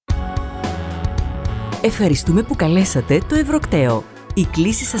Ευχαριστούμε που καλέσατε το Eurokteo. Η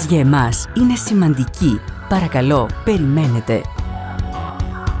κλήση σας για εμάς είναι σημαντική. Παρακαλώ, περιμένετε.